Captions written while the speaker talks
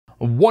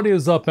What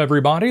is up,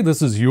 everybody?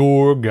 This is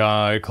your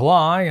guy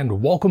Cly,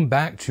 and welcome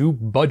back to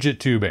Budget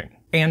Tubing.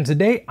 And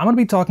today I'm going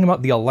to be talking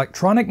about the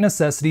Electronic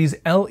Necessities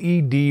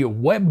LED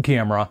web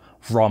camera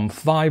from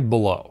Five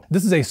Below.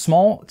 This is a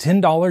small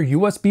 $10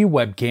 USB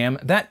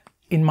webcam that,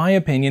 in my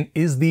opinion,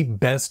 is the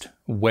best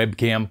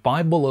webcam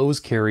Five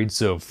Below's carried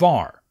so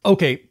far.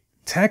 Okay,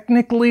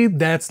 technically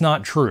that's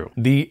not true.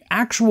 The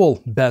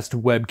actual best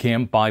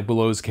webcam Five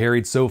Below's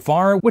carried so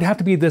far would have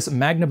to be this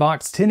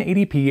Magnavox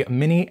 1080p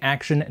Mini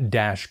Action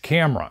Dash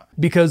camera.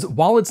 Because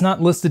while it's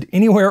not listed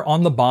anywhere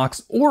on the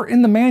box or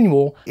in the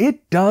manual,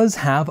 it does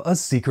have a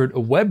secret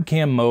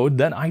webcam mode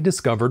that I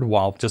discovered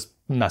while just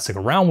messing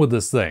around with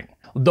this thing.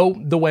 Though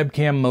the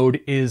webcam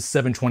mode is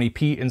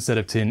 720p instead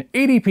of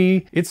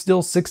 1080p, it's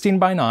still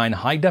 16:9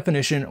 high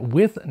definition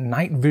with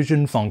night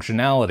vision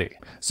functionality.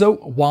 So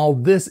while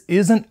this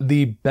isn't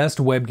the best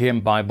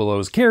webcam Five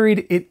Below's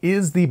carried, it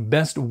is the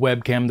best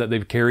webcam that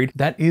they've carried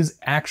that is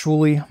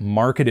actually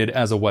marketed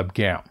as a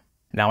webcam.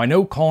 Now I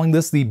know calling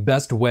this the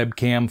best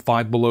webcam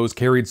Five Below's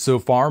carried so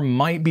far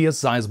might be a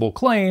sizable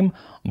claim,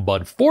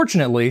 but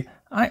fortunately,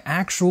 I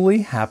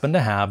actually happen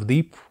to have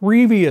the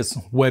previous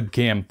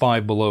webcam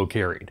Five Below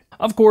carried.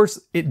 Of course,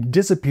 it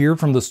disappeared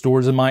from the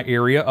stores in my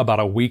area about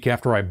a week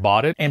after I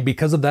bought it, and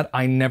because of that,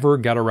 I never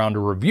got around to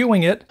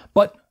reviewing it,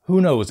 but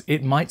who knows,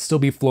 it might still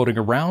be floating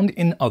around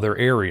in other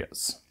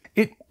areas.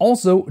 It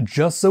also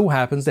just so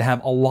happens to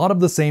have a lot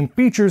of the same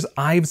features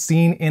I've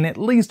seen in at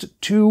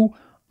least two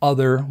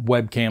other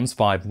webcams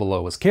Five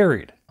Below has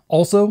carried.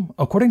 Also,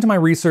 according to my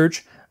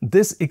research,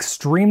 this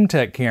Extreme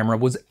Tech camera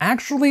was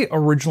actually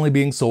originally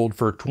being sold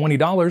for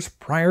 $20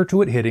 prior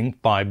to it hitting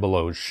Five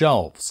Below's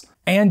shelves.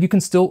 And you can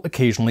still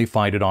occasionally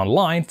find it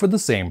online for the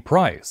same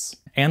price.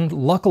 And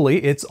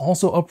luckily, it's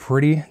also a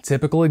pretty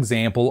typical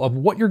example of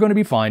what you're going to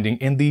be finding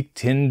in the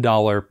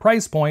 $10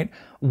 price point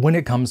when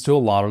it comes to a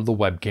lot of the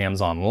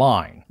webcams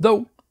online.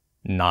 Though,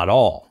 not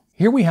all.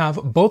 Here we have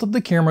both of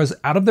the cameras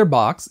out of their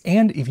box,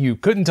 and if you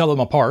couldn't tell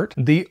them apart,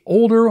 the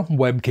older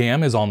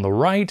webcam is on the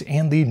right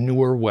and the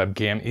newer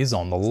webcam is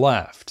on the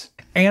left.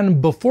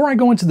 And before I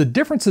go into the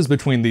differences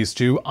between these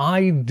two,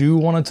 I do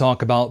want to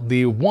talk about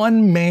the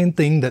one main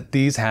thing that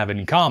these have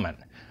in common.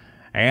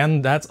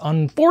 And that's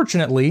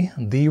unfortunately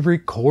the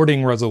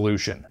recording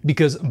resolution,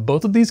 because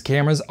both of these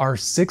cameras are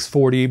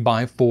 640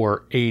 by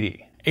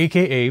 480.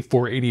 aka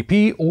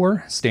 480p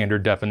or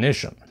standard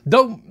definition.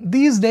 Though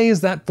these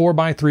days that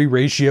 4:3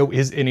 ratio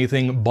is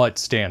anything but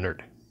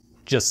standard.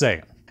 Just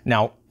saying.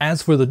 Now,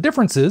 as for the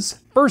differences,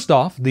 first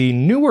off, the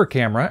newer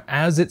camera,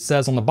 as it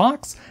says on the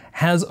box,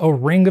 has a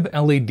ring of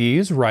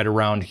LEDs right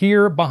around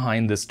here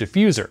behind this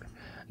diffuser.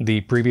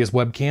 The previous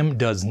webcam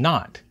does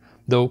not.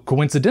 Though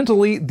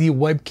coincidentally, the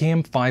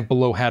webcam Five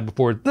Below had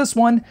before this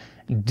one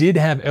did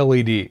have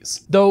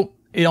LEDs. Though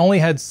it only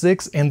had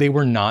 6 and they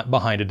were not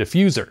behind a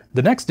diffuser.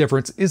 The next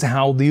difference is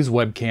how these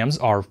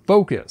webcams are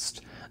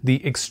focused.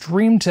 The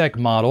Extreme Tech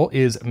model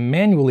is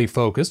manually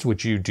focused,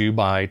 which you do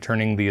by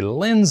turning the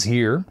lens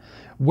here,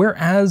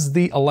 whereas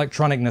the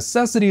Electronic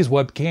Necessities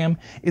webcam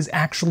is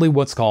actually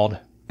what's called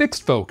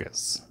fixed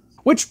focus.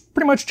 Which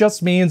pretty much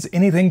just means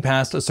anything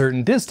past a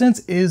certain distance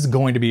is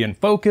going to be in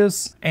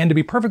focus, and to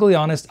be perfectly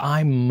honest,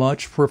 I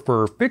much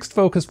prefer fixed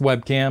focused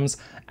webcams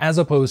as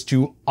opposed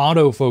to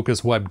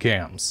autofocus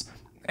webcams.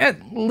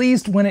 At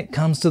least when it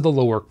comes to the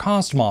lower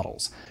cost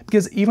models,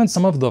 because even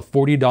some of the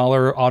 $40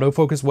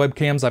 autofocus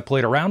webcams I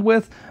played around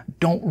with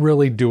don't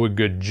really do a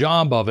good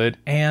job of it,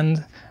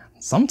 and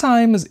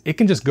sometimes it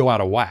can just go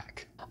out of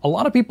whack. A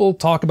lot of people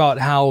talk about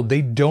how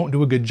they don't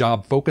do a good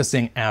job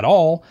focusing at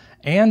all,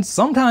 and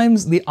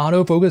sometimes the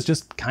autofocus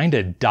just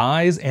kinda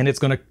dies and it's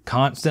gonna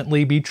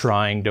constantly be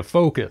trying to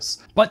focus,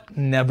 but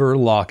never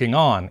locking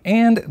on,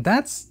 and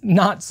that's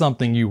not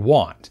something you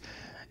want.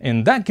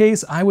 In that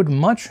case, I would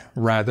much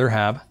rather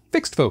have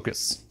fixed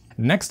focus.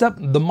 Next up,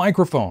 the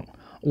microphone,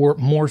 or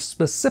more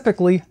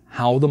specifically,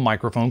 how the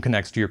microphone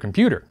connects to your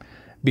computer.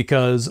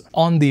 Because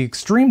on the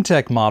Extreme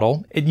Tech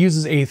model, it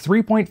uses a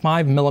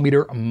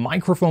 3.5mm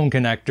microphone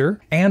connector,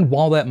 and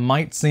while that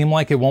might seem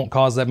like it won't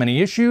cause that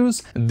many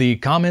issues, the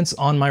comments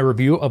on my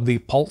review of the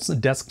Pulse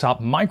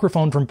desktop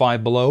microphone from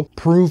Five Below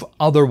prove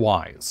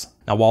otherwise.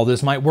 Now, while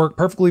this might work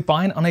perfectly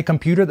fine on a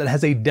computer that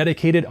has a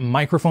dedicated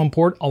microphone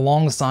port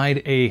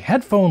alongside a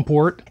headphone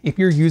port, if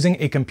you're using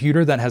a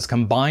computer that has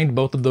combined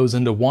both of those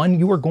into one,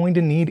 you are going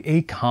to need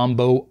a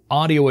combo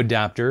audio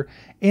adapter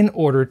in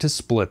order to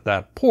split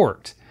that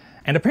port.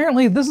 And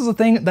apparently this is a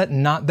thing that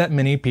not that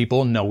many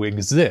people know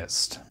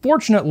exists.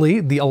 Fortunately,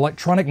 the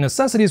Electronic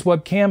Necessities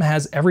webcam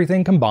has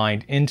everything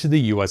combined into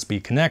the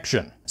USB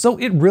connection. So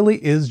it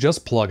really is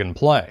just plug and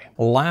play.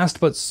 Last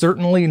but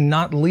certainly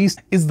not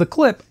least is the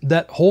clip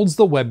that holds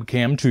the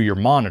webcam to your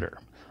monitor.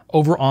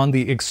 Over on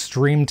the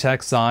Extreme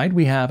Tech side,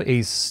 we have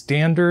a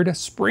standard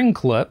spring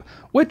clip,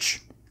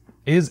 which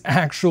is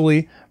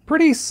actually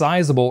pretty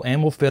sizable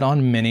and will fit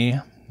on many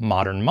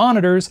modern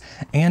monitors,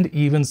 and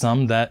even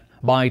some that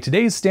by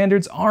today's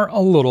standards are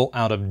a little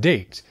out of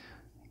date.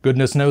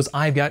 Goodness knows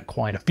I've got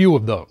quite a few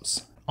of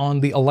those. On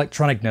the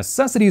Electronic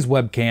Necessities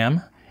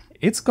webcam,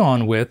 it's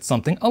gone with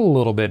something a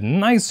little bit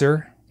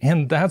nicer,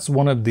 and that's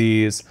one of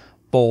these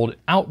fold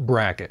out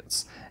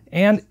brackets.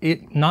 And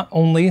it not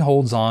only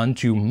holds on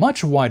to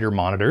much wider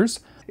monitors,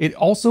 it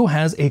also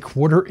has a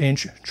 1/4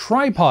 inch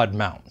tripod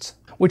mount,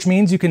 which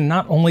means you can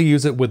not only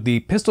use it with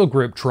the pistol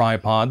grip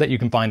tripod that you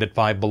can find at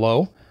Five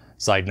Below.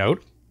 Side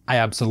note, I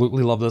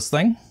absolutely love this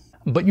thing.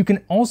 But you can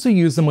also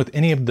use them with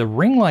any of the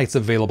ring lights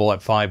available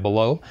at Five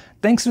Below,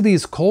 thanks to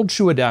these cold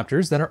shoe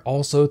adapters that are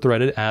also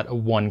threaded at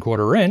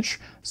 1/4 inch,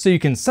 so you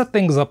can set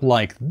things up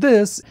like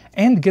this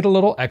and get a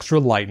little extra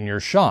light in your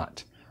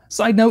shot.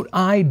 Side note,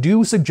 I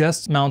do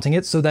suggest mounting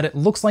it so that it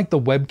looks like the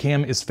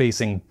webcam is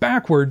facing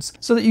backwards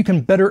so that you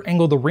can better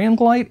angle the ring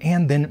light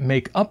and then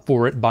make up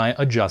for it by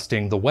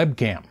adjusting the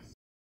webcam.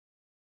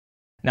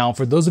 Now,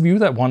 for those of you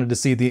that wanted to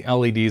see the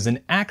LEDs in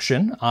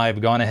action, I've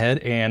gone ahead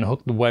and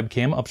hooked the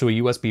webcam up to a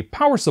USB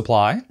power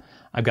supply.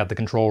 I've got the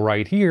control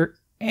right here,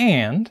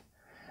 and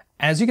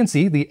as you can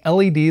see, the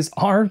LEDs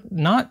are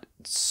not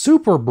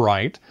super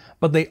bright,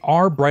 but they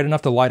are bright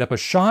enough to light up a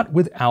shot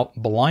without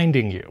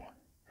blinding you.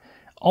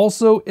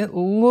 Also, it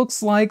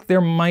looks like there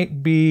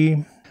might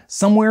be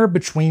somewhere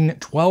between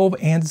 12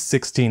 and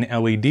 16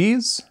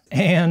 LEDs,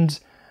 and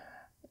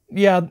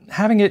yeah,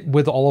 having it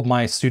with all of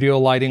my studio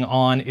lighting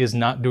on is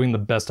not doing the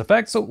best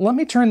effect, so let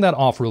me turn that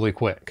off really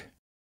quick.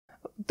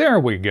 There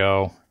we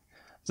go.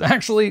 It's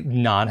actually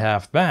not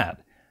half bad.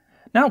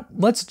 Now,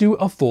 let's do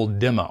a full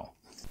demo.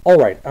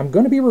 Alright, I'm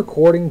going to be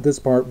recording this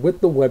part with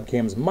the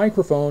webcam's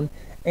microphone,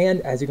 and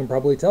as you can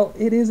probably tell,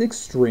 it is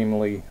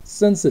extremely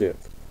sensitive.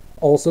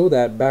 Also,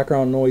 that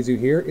background noise you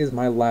hear is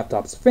my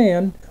laptop's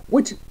fan,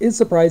 which is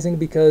surprising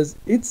because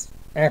it's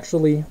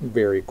actually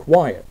very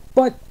quiet.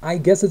 But I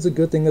guess it's a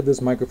good thing that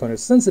this microphone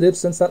is sensitive,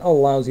 since that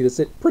allows you to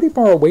sit pretty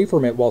far away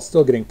from it while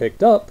still getting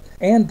picked up,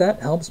 and that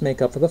helps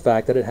make up for the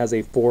fact that it has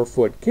a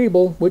 4-foot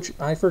cable, which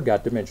I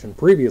forgot to mention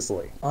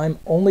previously. I'm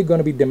only going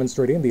to be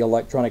demonstrating the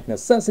Electronic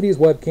Necessities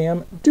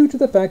webcam due to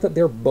the fact that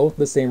they're both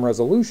the same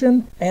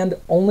resolution, and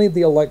only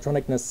the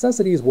Electronic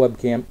Necessities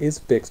webcam is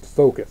fixed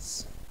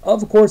focus.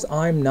 Of course,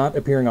 I'm not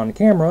appearing on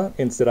camera,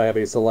 instead I have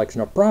a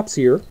selection of props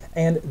here,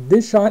 and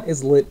this shot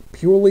is lit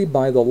purely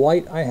by the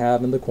light I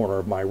have in the corner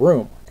of my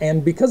room.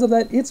 And because of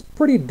that, it's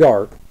pretty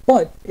dark,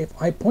 but if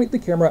I point the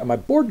camera at my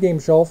board game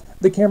shelf,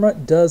 the camera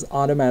does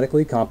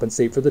automatically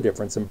compensate for the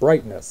difference in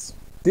brightness.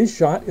 This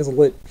shot is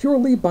lit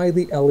purely by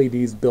the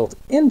LEDs built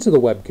into the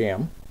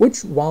webcam,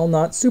 which, while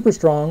not super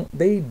strong,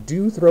 they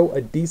do throw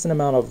a decent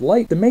amount of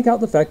light to make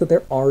out the fact that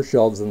there are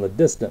shelves in the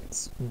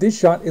distance. This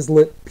shot is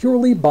lit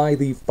purely by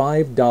the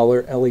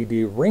 $5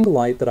 LED ring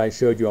light that I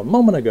showed you a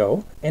moment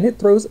ago, and it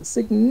throws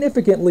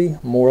significantly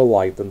more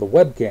light than the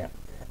webcam.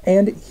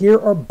 And here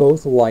are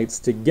both lights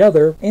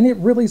together, and it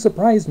really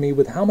surprised me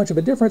with how much of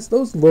a difference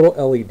those little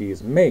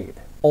LEDs made.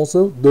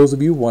 Also, those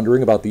of you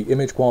wondering about the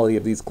image quality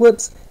of these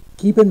clips,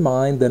 keep in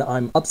mind that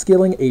I'm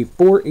upscaling a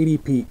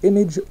 480p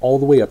image all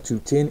the way up to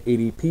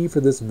 1080p for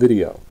this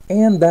video.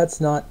 And that's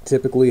not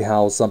typically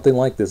how something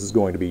like this is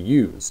going to be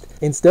used.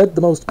 Instead, the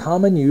most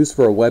common use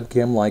for a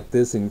webcam like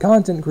this in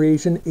content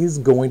creation is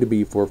going to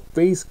be for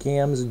face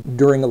cams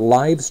during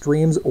live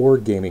streams or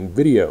gaming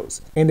videos.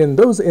 And in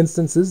those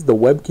instances, the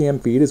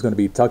webcam feed is going to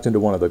be tucked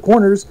into one of the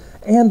corners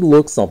and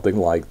look something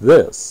like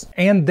this.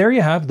 And there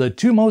you have the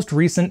two most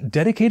recent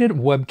dedicated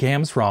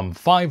webcams from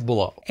Five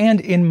Below. And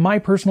in my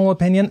personal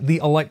opinion, the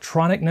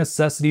Electronic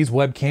Necessities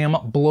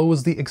webcam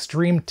blows the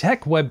Extreme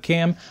Tech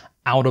webcam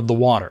out of the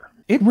water.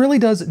 It really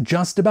does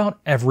just about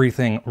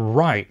everything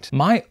right.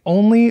 My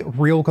only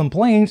real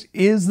complaint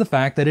is the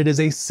fact that it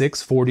is a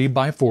 640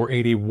 by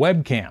 480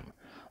 webcam.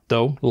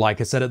 Though, like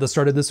I said at the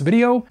start of this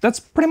video, that's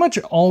pretty much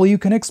all you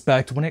can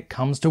expect when it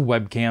comes to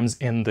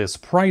webcams in this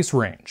price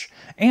range,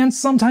 and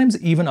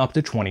sometimes even up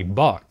to 20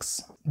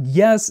 bucks.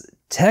 Yes,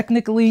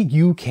 technically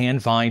you can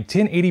find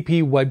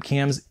 1080p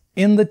webcams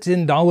in the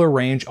 $10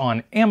 range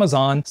on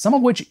Amazon, some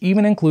of which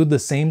even include the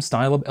same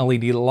style of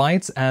LED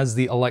lights as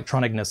the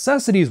Electronic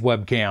Necessities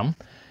webcam.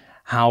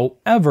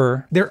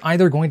 However, they're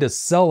either going to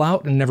sell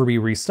out and never be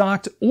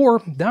restocked,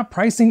 or that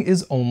pricing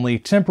is only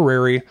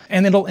temporary,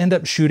 and it'll end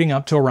up shooting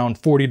up to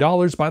around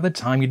 $40 by the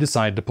time you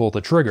decide to pull the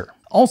trigger.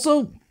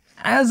 Also,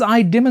 as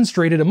I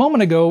demonstrated a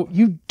moment ago,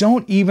 you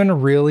don't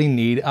even really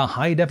need a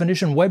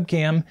high-definition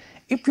webcam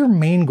if your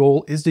main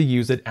goal is to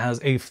use it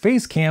as a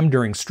face cam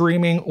during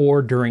streaming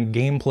or during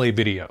gameplay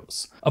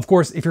videos. Of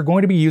course, if you're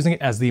going to be using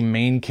it as the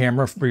main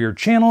camera for your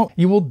channel,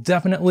 you will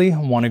definitely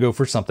want to go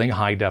for something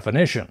high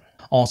definition.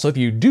 Also, if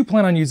you do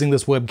plan on using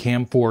this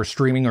webcam for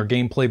streaming or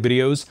gameplay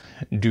videos,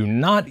 do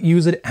not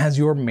use it as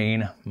your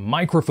main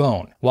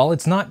microphone. While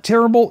it's not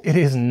terrible, it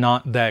is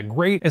not that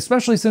great,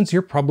 especially since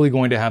you're probably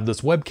going to have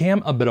this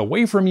webcam a bit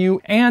away from you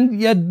and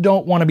you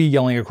don't want to be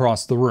yelling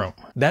across the room.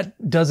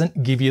 That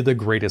doesn't give you the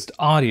greatest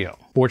audio.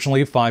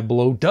 Fortunately, Five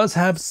Below does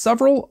have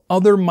several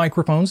other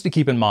microphones to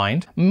keep in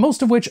mind,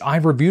 most of which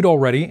I've reviewed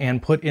already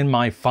and put in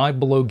my Five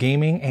Below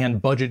gaming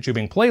and budget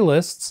tubing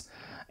playlists.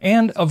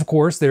 And of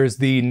course, there's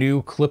the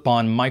new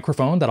clip-on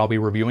microphone that I'll be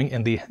reviewing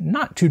in the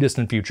not too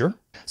distant future.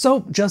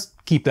 So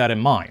just keep that in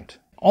mind.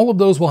 All of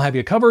those will have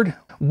you covered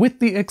with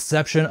the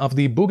exception of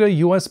the Booga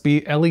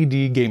USB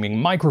LED gaming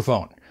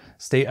microphone.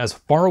 Stay as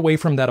far away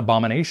from that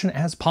abomination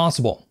as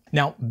possible.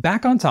 Now,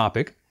 back on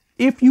topic,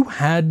 if you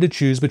had to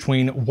choose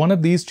between one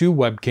of these two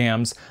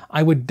webcams,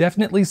 I would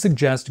definitely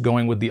suggest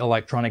going with the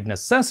Electronic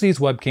Necessities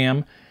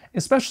webcam,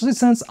 especially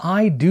since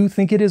I do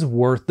think it is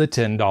worth the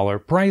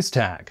 $10 price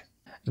tag.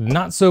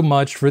 Not so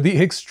much for the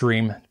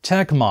Extreme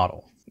Tech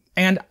model.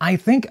 And I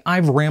think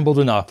I've rambled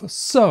enough,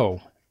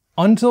 so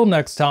until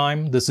next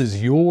time, this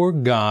is your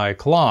guy,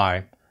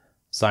 Cly,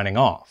 signing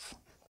off.